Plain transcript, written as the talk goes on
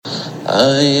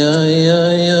Ay, ay,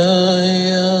 ay, ay,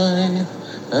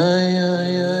 ay, ay,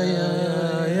 ay, ay,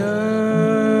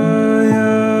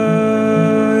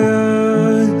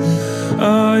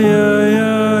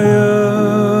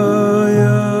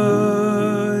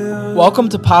 Welcome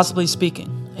to Possibly Speaking,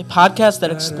 a podcast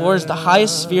that explores the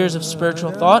highest spheres of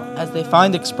spiritual thought as they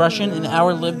find expression in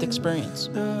our lived experience.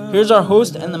 Here's our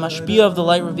host and the Mashpia of the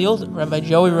Light Revealed, Rabbi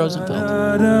Joey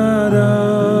Rosenfeld.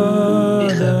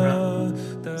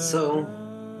 So,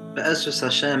 Be'ezus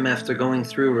Hashem, after going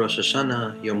through Rosh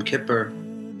Hashanah, Yom Kippur,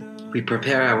 we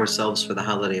prepare ourselves for the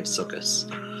holiday of Sukkot.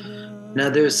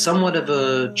 Now, there's somewhat of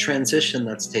a transition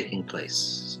that's taking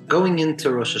place. Going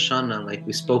into Rosh Hashanah, like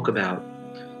we spoke about,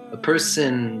 a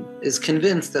person is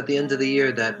convinced at the end of the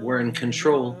year that we're in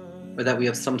control, or that we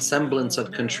have some semblance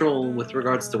of control with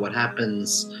regards to what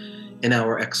happens in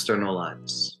our external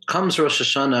lives. Comes Rosh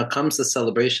Hashanah, comes the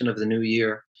celebration of the new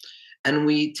year, and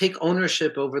we take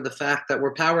ownership over the fact that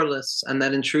we're powerless, and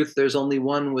that in truth there's only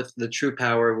one with the true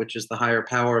power, which is the higher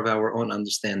power of our own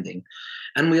understanding.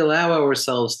 And we allow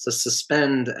ourselves to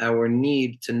suspend our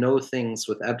need to know things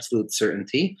with absolute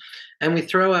certainty, and we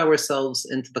throw ourselves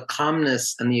into the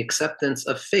calmness and the acceptance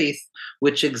of faith,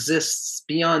 which exists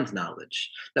beyond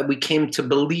knowledge, that we came to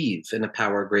believe in a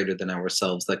power greater than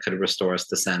ourselves that could restore us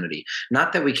to sanity.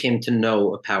 Not that we came to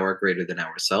know a power greater than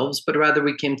ourselves, but rather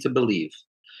we came to believe.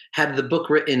 Had the book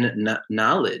written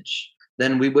knowledge,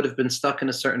 then we would have been stuck in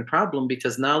a certain problem,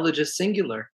 because knowledge is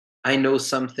singular. I know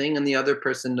something and the other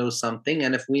person knows something,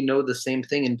 and if we know the same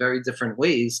thing in very different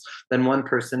ways, then one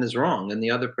person is wrong and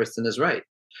the other person is right.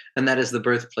 And that is the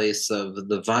birthplace of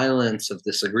the violence of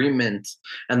disagreement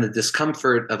and the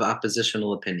discomfort of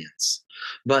oppositional opinions.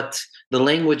 But the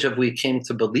language of we came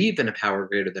to believe in a power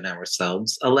greater than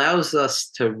ourselves allows us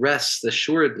to rest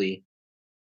assuredly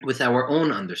with our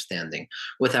own understanding,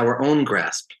 with our own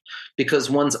grasp, because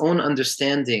one's own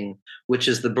understanding, which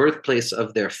is the birthplace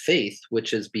of their faith,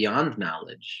 which is beyond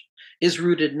knowledge, is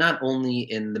rooted not only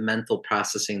in the mental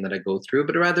processing that I go through,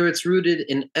 but rather it's rooted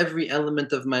in every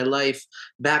element of my life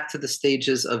back to the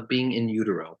stages of being in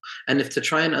utero. And if to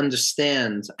try and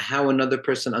understand how another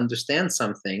person understands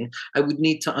something, I would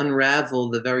need to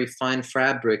unravel the very fine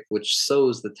fabric which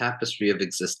sews the tapestry of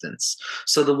existence.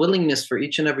 So the willingness for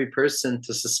each and every person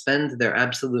to suspend their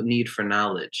absolute need for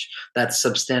knowledge, that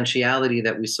substantiality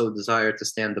that we so desire to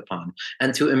stand upon,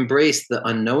 and to embrace the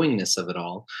unknowingness of it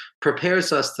all,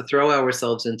 prepares us to throw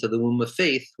ourselves into the womb of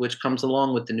faith, which comes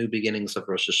along with the new beginnings of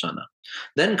Rosh Hashanah.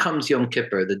 Then comes Yom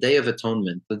Kippur, the Day of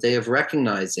Atonement, the day of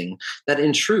recognizing that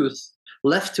in truth,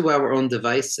 left to our own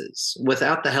devices,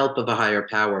 without the help of a higher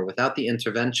power, without the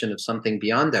intervention of something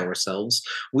beyond ourselves,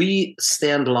 we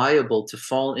stand liable to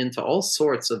fall into all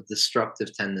sorts of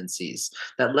destructive tendencies.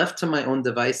 That left to my own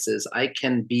devices, I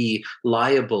can be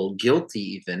liable, guilty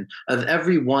even, of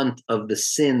every one of the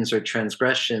sins or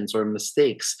transgressions or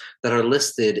mistakes that are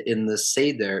listed in the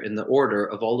Seder, in the order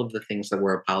of all of the things that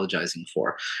we're apologizing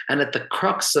for. And at the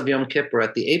crux of Yom Kippur,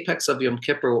 at the apex of Yom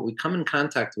Kippur, what we come in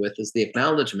contact with is the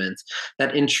acknowledgement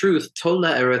that in truth,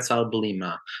 Tola Eretz al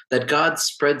Belima, that God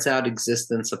spreads out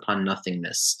existence upon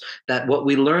nothingness. That what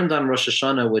we learned on Rosh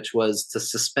Hashanah, which was to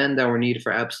suspend our need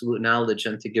for absolute knowledge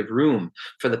and to give room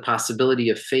for the possibility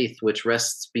of faith, which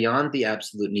rests beyond the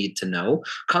absolute need to know,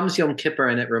 comes Yom Kippur,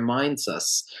 and it reminds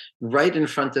us right in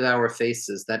front of our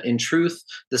faces that in truth,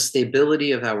 the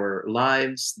stability of our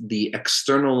lives, the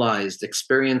externalized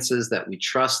experiences that we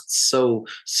trust so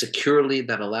securely,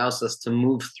 that allows us to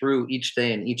move through each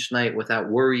day and each night without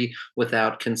worry,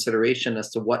 without consideration as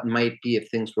to what might be if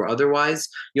things were otherwise,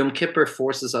 Yom Kippur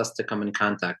forces us to come in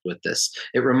contact with this.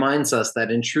 It reminds us that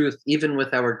in truth, even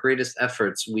with our greatest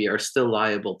efforts, we are still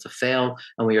liable to fail,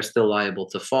 and we are still liable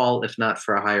to fall, if not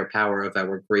for a higher power of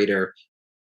our greater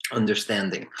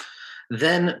understanding.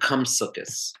 Then comes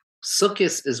Sukkot.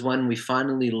 Sukkot is when we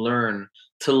finally learn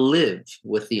to live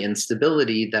with the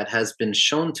instability that has been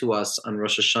shown to us on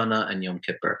Rosh Hashanah and Yom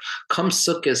Kippur. Come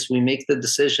Sukkot, we make the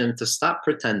decision to stop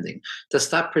pretending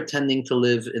to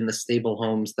live in the stable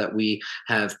homes that we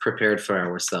have prepared for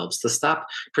ourselves, to stop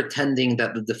pretending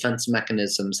that the defense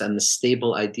mechanisms and the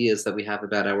stable ideas that we have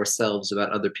about ourselves,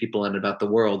 about other people, and about the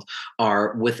world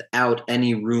are without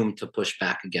any room to push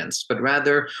back against. But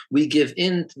rather, we give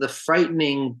in to the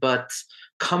frightening but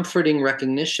comforting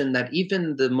recognition that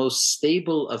even the most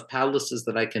stable of palaces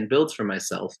that I can build for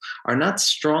myself are not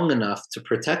strong enough to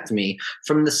protect me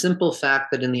from the simple fact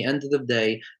that in the end of the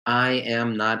day, I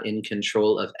am not in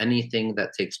control of anything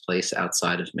that takes place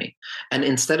outside of me. And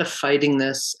instead of fighting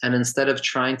this, and instead of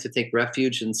trying to take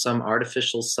refuge in some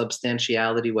artificial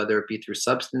substantiality, whether it be through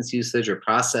substance usage or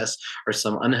process or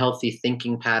some unhealthy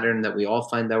thinking pattern that we all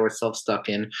find ourselves stuck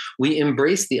in, we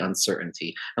embrace the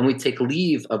uncertainty and we take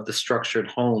leave of the structured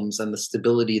homes and the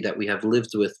stability that we have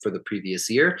lived with for the previous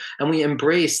year, and we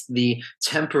embrace the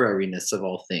temporariness of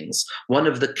all things. One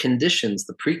of the conditions,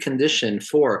 the precondition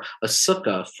for a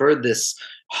sukkah, for this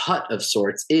hut of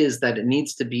sorts, is that it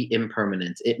needs to be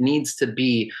impermanent. It needs to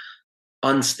be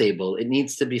unstable. It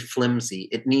needs to be flimsy.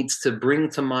 It needs to bring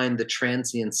to mind the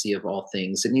transiency of all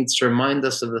things. It needs to remind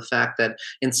us of the fact that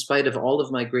in spite of all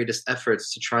of my greatest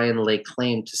efforts to try and lay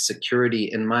claim to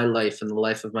security in my life and the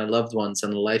life of my loved ones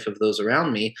and the life of those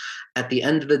around me, at the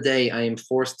end of the day, I am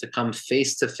forced to come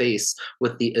face to face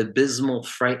with the abysmal,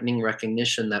 frightening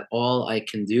recognition that all I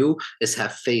can do is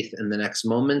have faith in the next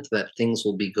moment that things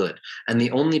will be good. And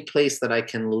the only place that I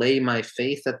can lay my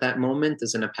faith at that moment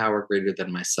is in a power greater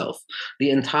than myself. The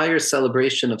entire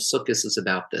celebration of Sukkot is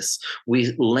about this.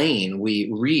 We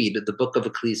read the book of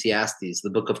Ecclesiastes, the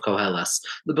book of Koheles.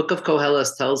 The book of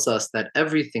Koheles tells us that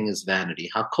everything is vanity.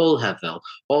 Hakol havel,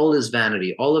 all is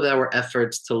vanity. All of our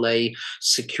efforts to lay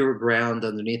secure ground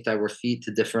underneath our feet,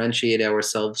 to differentiate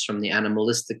ourselves from the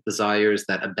animalistic desires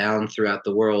that abound throughout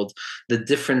the world, the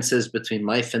differences between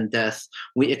life and death,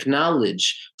 we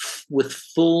acknowledge with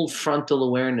full frontal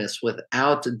awareness,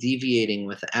 without deviating,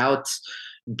 without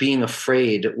being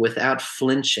afraid, without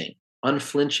flinching.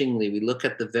 Unflinchingly, we look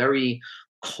at the very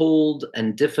cold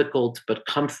and difficult but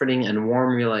comforting and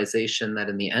warm realization that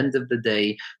in the end of the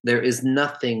day, there is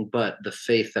nothing but the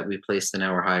faith that we place in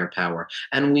our higher power.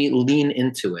 And we lean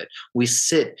into it. We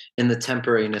sit in the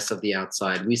temporariness of the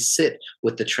outside. We sit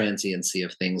with the transiency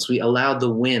of things. We allow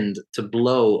the wind to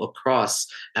blow across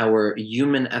our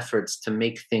human efforts to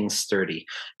make things sturdy.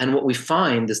 And what we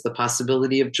find is the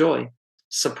possibility of joy.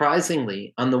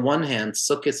 Surprisingly, on the one hand,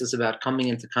 Sukkot is about coming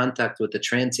into contact with the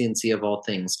transiency of all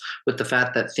things, with the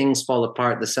fact that things fall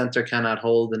apart, the center cannot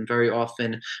hold, and very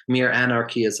often mere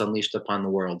anarchy is unleashed upon the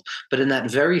world. But in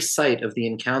that very sight of the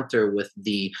encounter with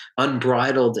the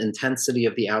unbridled intensity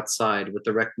of the outside, with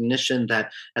the recognition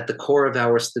that at the core of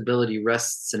our stability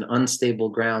rests an unstable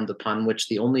ground upon which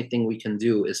the only thing we can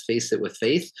do is face it with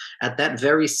faith, at that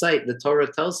very sight, the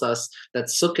Torah tells us that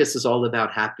Sukkot is all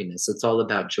about happiness. It's all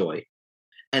about joy.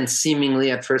 And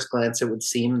seemingly, at first glance, it would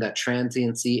seem that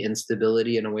transiency,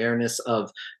 instability, and awareness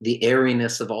of the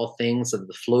airiness of all things, of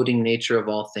the floating nature of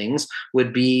all things,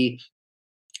 would be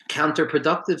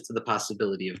counterproductive to the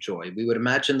possibility of joy. We would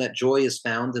imagine that joy is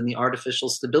found in the artificial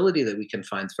stability that we can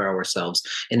find for ourselves,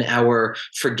 in our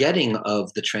forgetting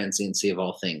of the transiency of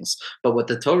all things. But what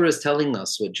the Torah is telling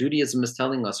us, what Judaism is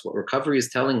telling us, what recovery is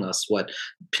telling us, what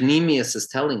Pnimius is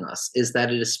telling us, is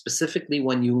that it is specifically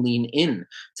when you lean in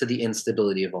to the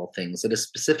instability of all things. It is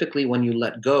specifically when you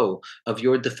let go of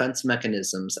your defense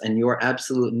mechanisms and your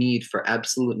absolute need for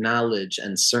absolute knowledge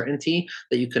and certainty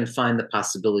that you can find the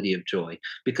possibility of joy.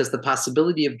 Because the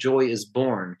possibility of joy is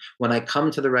born when I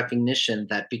come to the recognition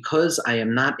that because I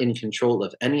am not in control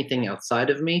of anything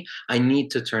outside of me, I need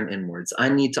to turn inwards. I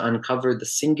need to uncover the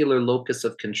singular locus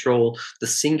of control, the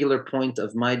singular point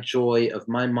of my joy, of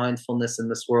my mindfulness in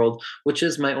this world, which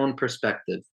is my own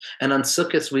perspective. And on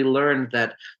Sukkot, we learned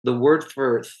that the word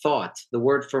for thought, the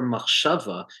word for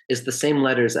machshava, is the same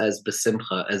letters as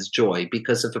besimcha, as joy.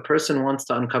 Because if a person wants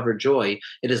to uncover joy,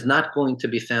 it is not going to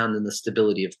be found in the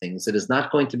stability of things. It is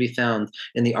not going to be found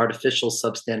in the artificial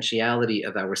substantiality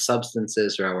of our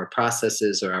substances or our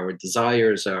processes or our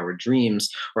desires or our dreams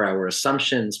or our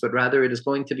assumptions, but rather it is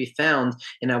going to be found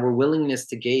in our willingness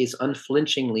to gaze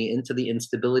unflinchingly into the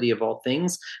instability of all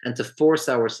things and to force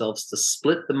ourselves to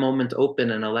split the moment open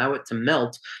and allow it to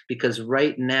melt, because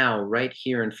right now, right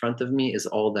here in front of me is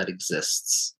all that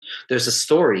exists. There's a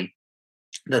story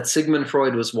that Sigmund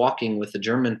Freud was walking with a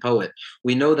German poet.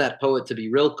 We know that poet to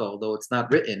be Rilke, although it's not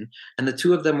written. And the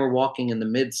two of them were walking in the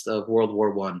midst of World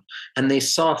War I, and they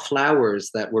saw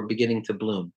flowers that were beginning to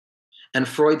bloom. And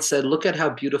Freud said, look at how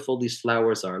beautiful these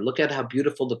flowers are. Look at how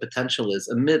beautiful the potential is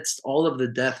amidst all of the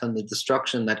death and the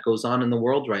destruction that goes on in the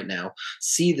world right now.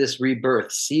 See this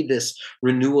rebirth, see this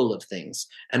renewal of things.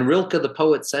 And Rilke, the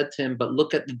poet, said to him, but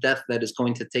look at the death that is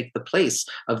going to take the place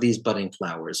of these budding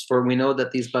flowers. For we know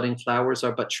that these budding flowers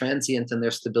are but transient in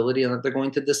their stability and that they're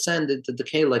going to descend into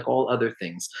decay like all other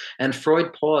things. And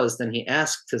Freud paused and he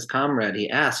asked his comrade, he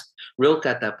asked Rilke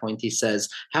at that point, he says,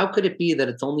 how could it be that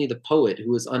it's only the poet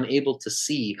who is unable to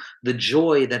see the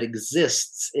joy that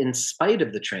exists in spite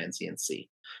of the transiency.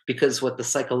 Because what the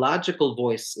psychological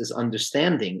voice is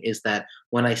understanding is that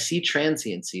when I see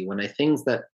transiency, when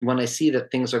I see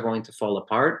that things are going to fall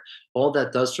apart, all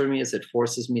that does for me is it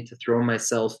forces me to throw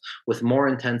myself with more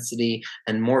intensity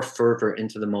and more fervor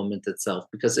into the moment itself.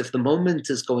 Because if the moment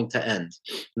is going to end,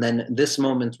 then this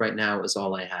moment right now is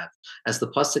all I have. As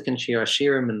the pasuk in Shir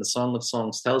Hashirim in the Song of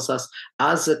Songs tells us,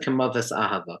 Aza kemaves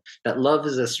ahava, that love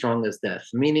is as strong as death,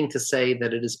 meaning to say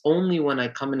that it is only when I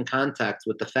come in contact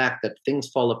with the fact that things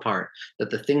fall apart, that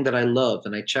the thing that I love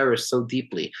and I cherish so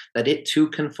deeply, that it too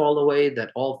can fall away,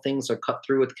 that all things are cut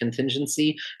through with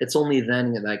contingency, it's only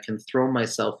then that I can throw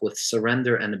myself with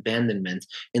surrender and abandonment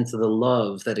into the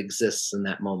love that exists in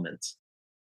that moment.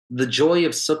 The joy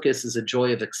of Sukkot is a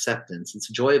joy of acceptance. It's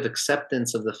a joy of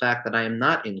acceptance of the fact that I am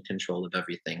not in control of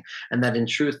everything, and that in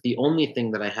truth, the only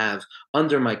thing that I have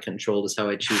under my control is how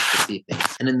I choose to see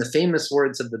things. And in the famous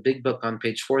words of the Big Book on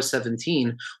page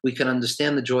 417, we can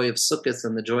understand the joy of Sukkot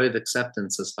and the joy of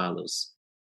acceptance as follows.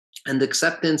 And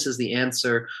acceptance is the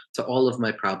answer to all of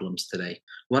my problems today.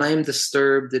 When I am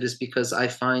disturbed, it is because I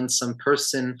find some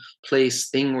person, place,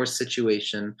 thing, or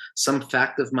situation, some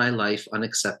fact of my life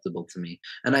unacceptable to me.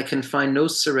 And I can find no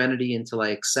serenity until I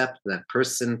accept that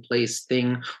person, place,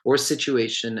 thing, or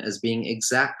situation as being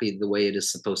exactly the way it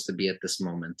is supposed to be at this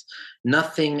moment.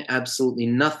 Nothing, absolutely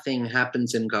nothing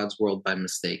happens in God's world by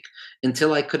mistake.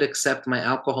 Until I could accept my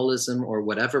alcoholism or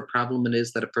whatever problem it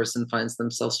is that a person finds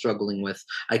themselves struggling with,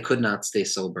 I could not stay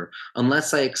sober.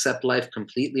 Unless I accept life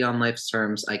completely on life's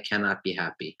terms, I cannot be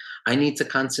happy. I need to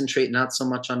concentrate not so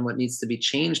much on what needs to be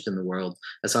changed in the world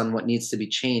as on what needs to be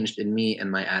changed in me and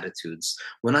my attitudes.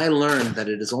 When I learned that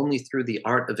it is only through the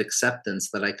art of acceptance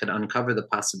that I could uncover the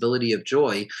possibility of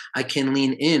joy, I can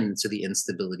lean into the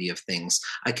instability of things.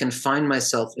 I can find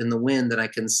myself in the wind and I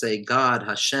can say, God,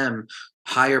 Hashem,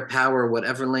 higher power,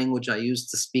 whatever language I use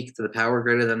to speak to the power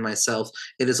greater than myself,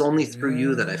 it is only through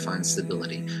you that I find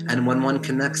stability. And when one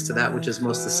connects to that which is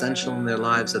most essential in their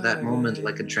lives at that moment,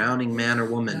 like a drowning man or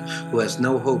woman who has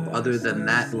no hope other than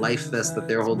that life vest that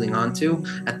they're holding on to,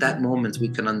 at that moment we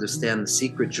can understand the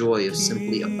secret joy of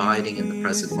simply abiding in the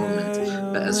present moment.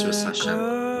 Be'ezras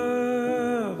Hashem.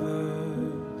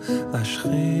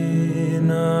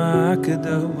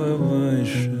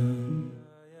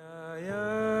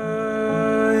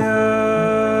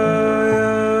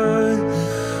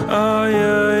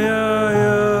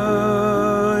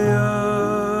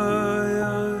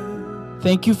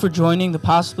 Thank you for joining the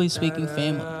Possibly Speaking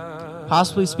family.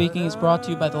 Possibly Speaking is brought to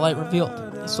you by The Light Revealed,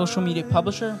 a social media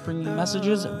publisher bringing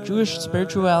messages of Jewish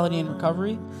spirituality and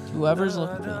recovery to whoever is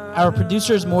looking for them. Our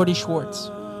producer is Morty Schwartz.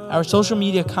 Our social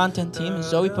media content team is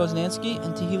Zoe Poznansky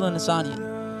and Tehila Nasanian,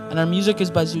 and our music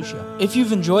is by Zushia. If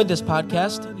you've enjoyed this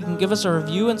podcast, you can give us a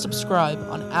review and subscribe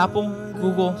on Apple,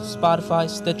 Google, Spotify,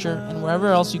 Stitcher, and wherever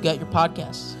else you get your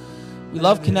podcasts. We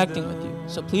love connecting with you,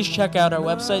 so please check out our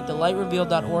website,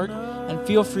 thelightrevealed.org, and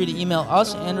feel free to email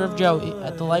us and Rav Joey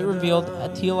at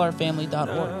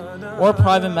thelightrevealed@tlrfamily.org, or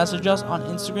private message us on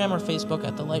Instagram or Facebook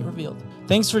at The Light Revealed.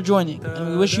 Thanks for joining, and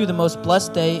we wish you the most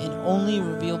blessed day in only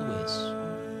revealed ways.